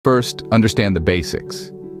First, understand the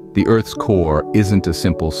basics. The Earth's core isn't a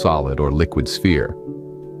simple solid or liquid sphere.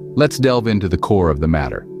 Let's delve into the core of the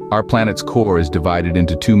matter. Our planet's core is divided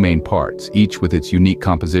into two main parts, each with its unique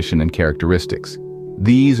composition and characteristics.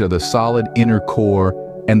 These are the solid inner core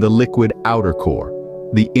and the liquid outer core.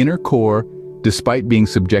 The inner core, despite being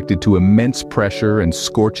subjected to immense pressure and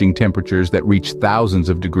scorching temperatures that reach thousands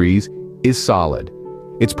of degrees, is solid.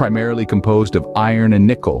 It's primarily composed of iron and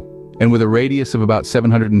nickel, and with a radius of about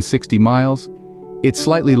 760 miles, it's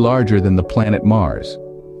slightly larger than the planet Mars.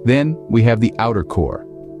 Then we have the outer core.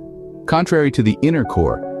 Contrary to the inner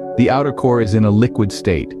core, the outer core is in a liquid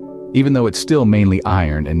state, even though it's still mainly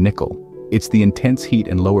iron and nickel. It's the intense heat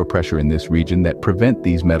and lower pressure in this region that prevent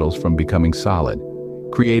these metals from becoming solid,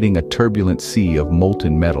 creating a turbulent sea of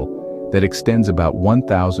molten metal that extends about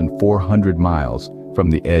 1,400 miles from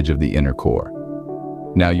the edge of the inner core.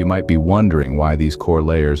 Now you might be wondering why these core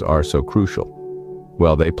layers are so crucial.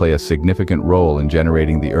 Well, they play a significant role in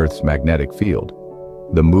generating the Earth's magnetic field.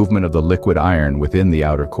 The movement of the liquid iron within the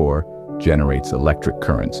outer core generates electric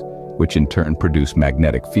currents, which in turn produce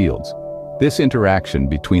magnetic fields. This interaction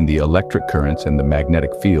between the electric currents and the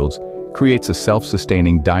magnetic fields creates a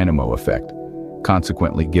self-sustaining dynamo effect,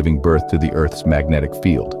 consequently giving birth to the Earth's magnetic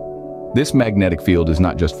field. This magnetic field is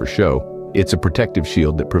not just for show, it's a protective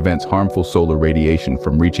shield that prevents harmful solar radiation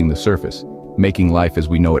from reaching the surface, making life as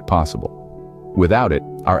we know it possible. Without it,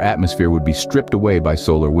 our atmosphere would be stripped away by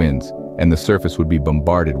solar winds, and the surface would be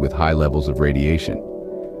bombarded with high levels of radiation.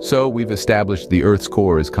 So we've established the Earth's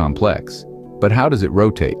core is complex. But how does it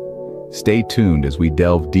rotate? Stay tuned as we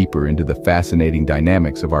delve deeper into the fascinating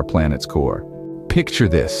dynamics of our planet's core. Picture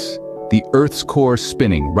this, the Earth's core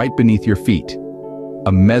spinning right beneath your feet.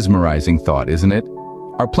 A mesmerizing thought, isn't it?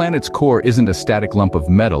 Our planet's core isn't a static lump of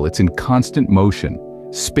metal, it's in constant motion,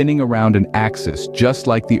 spinning around an axis just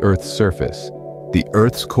like the Earth's surface. The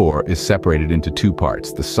Earth's core is separated into two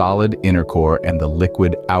parts, the solid inner core and the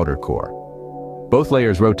liquid outer core. Both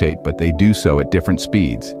layers rotate, but they do so at different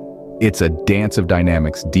speeds. It's a dance of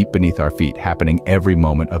dynamics deep beneath our feet, happening every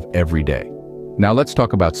moment of every day. Now let's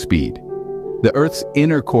talk about speed. The Earth's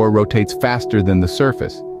inner core rotates faster than the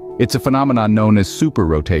surface. It's a phenomenon known as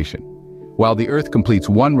superrotation. While the Earth completes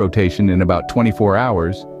one rotation in about 24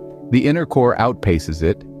 hours, the inner core outpaces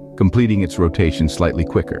it, completing its rotation slightly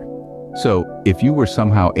quicker. So, if you were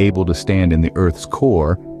somehow able to stand in the Earth's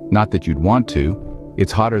core, not that you'd want to,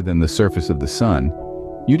 it's hotter than the surface of the sun,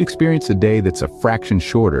 you'd experience a day that's a fraction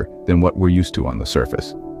shorter than what we're used to on the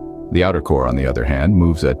surface. The outer core, on the other hand,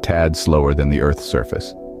 moves a tad slower than the Earth's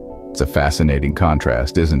surface. It's a fascinating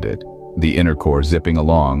contrast, isn't it? The inner core zipping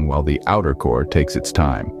along while the outer core takes its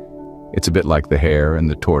time. It's a bit like the hare and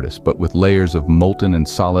the tortoise, but with layers of molten and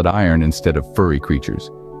solid iron instead of furry creatures.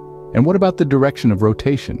 And what about the direction of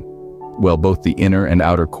rotation? Well, both the inner and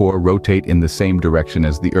outer core rotate in the same direction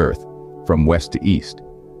as the Earth, from west to east.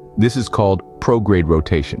 This is called prograde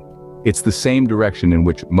rotation. It's the same direction in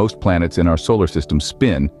which most planets in our solar system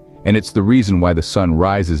spin, and it's the reason why the sun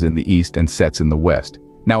rises in the east and sets in the west.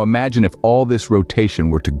 Now imagine if all this rotation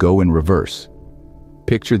were to go in reverse.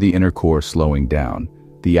 Picture the inner core slowing down,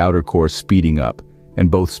 the outer core speeding up,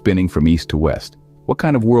 and both spinning from east to west. What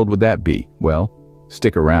kind of world would that be? Well,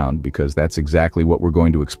 stick around because that's exactly what we're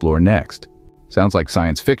going to explore next. Sounds like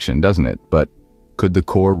science fiction, doesn't it? But could the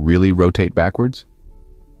core really rotate backwards?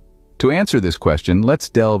 To answer this question, let's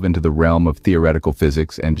delve into the realm of theoretical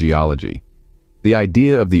physics and geology. The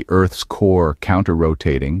idea of the Earth's core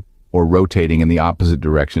counter-rotating, or rotating in the opposite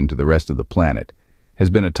direction to the rest of the planet, has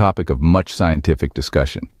been a topic of much scientific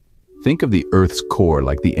discussion. Think of the Earth's core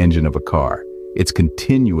like the engine of a car. It's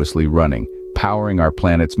continuously running, powering our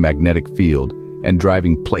planet's magnetic field and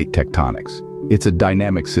driving plate tectonics. It's a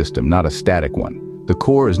dynamic system, not a static one. The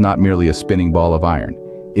core is not merely a spinning ball of iron.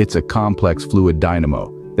 It's a complex fluid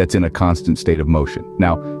dynamo that's in a constant state of motion.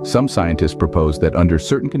 Now, some scientists propose that under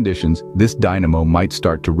certain conditions, this dynamo might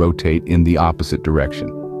start to rotate in the opposite direction.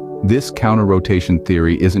 This counter-rotation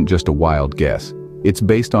theory isn't just a wild guess. It's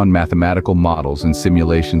based on mathematical models and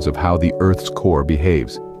simulations of how the Earth's core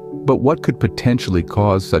behaves. But what could potentially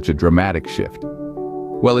cause such a dramatic shift?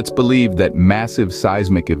 Well, it's believed that massive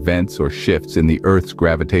seismic events or shifts in the Earth's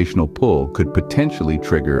gravitational pull could potentially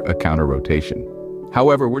trigger a counter-rotation.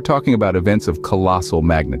 However, we're talking about events of colossal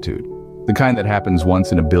magnitude, the kind that happens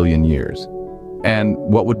once in a billion years. And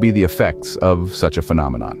what would be the effects of such a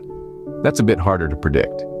phenomenon? That's a bit harder to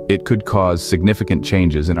predict. It could cause significant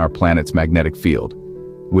changes in our planet's magnetic field,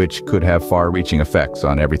 which could have far-reaching effects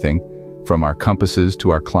on everything from our compasses to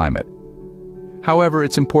our climate. However,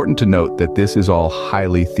 it's important to note that this is all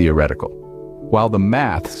highly theoretical. While the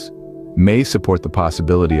maths may support the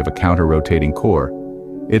possibility of a counter-rotating core,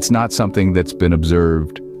 It's not something that's been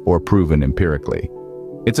observed or proven empirically.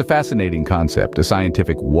 It's a fascinating concept, a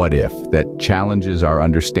scientific what-if that challenges our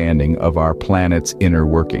understanding of our planet's inner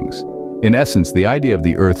workings. In essence, the idea of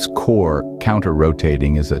the Earth's core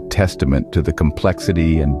counter-rotating is a testament to the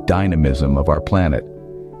complexity and dynamism of our planet.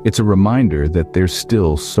 It's a reminder that there's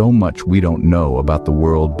still so much we don't know about the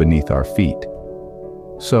world beneath our feet.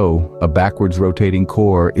 So, a backwards rotating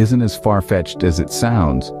core isn't as far-fetched as it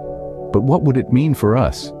sounds, but what would it mean for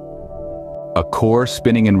us? A core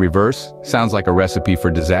spinning in reverse sounds like a recipe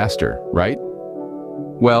for disaster, right?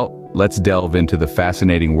 Well, let's delve into the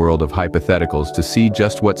fascinating world of hypotheticals to see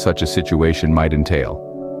just what such a situation might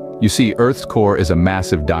entail. You see, Earth's core is a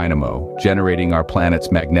massive dynamo, generating our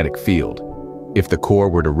planet's magnetic field. If the core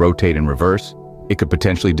were to rotate in reverse, it could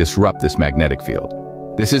potentially disrupt this magnetic field.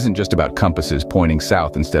 This isn't just about compasses pointing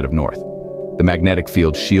south instead of north. The magnetic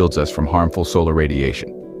field shields us from harmful solar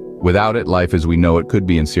radiation. Without it, life as we know it could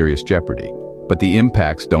be in serious jeopardy. But the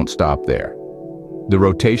impacts don't stop there. The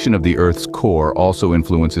rotation of the Earth's core also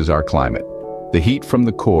influences our climate. The heat from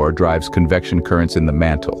the core drives convection currents in the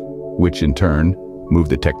mantle, which in turn move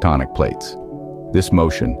the tectonic plates. This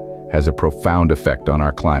motion has a profound effect on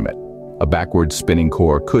our climate. A backward spinning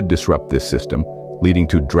core could disrupt this system, leading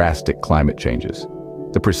to drastic climate changes.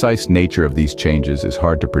 The precise nature of these changes is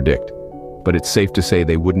hard to predict, but it's safe to say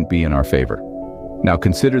they wouldn't be in our favor. Now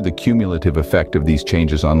consider the cumulative effect of these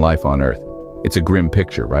changes on life on Earth. It's a grim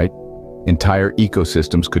picture, right? Entire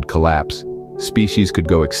ecosystems could collapse, species could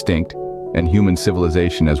go extinct, and human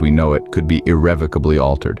civilization as we know it could be irrevocably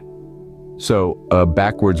altered. So, a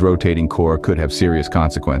backwards rotating core could have serious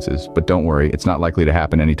consequences, but don't worry, it's not likely to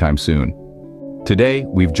happen anytime soon. Today,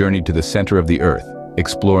 we've journeyed to the center of the Earth,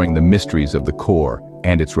 exploring the mysteries of the core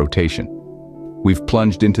and its rotation. We've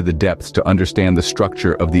plunged into the depths to understand the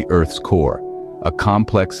structure of the Earth's core, a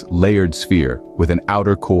complex, layered sphere with an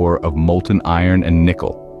outer core of molten iron and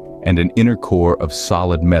nickel, and an inner core of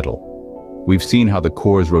solid metal. We've seen how the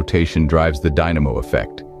core's rotation drives the dynamo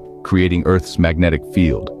effect, creating Earth's magnetic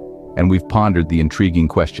field, and we've pondered the intriguing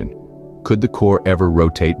question: could the core ever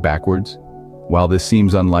rotate backwards? While this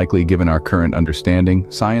seems unlikely given our current understanding,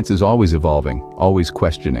 science is always evolving, always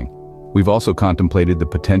questioning. We've also contemplated the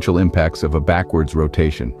potential impacts of a backwards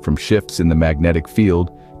rotation, from shifts in the magnetic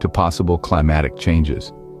field to possible climatic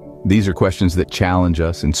changes. These are questions that challenge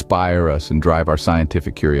us, inspire us, and drive our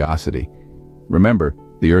scientific curiosity. Remember,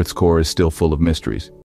 the Earth's core is still full of mysteries.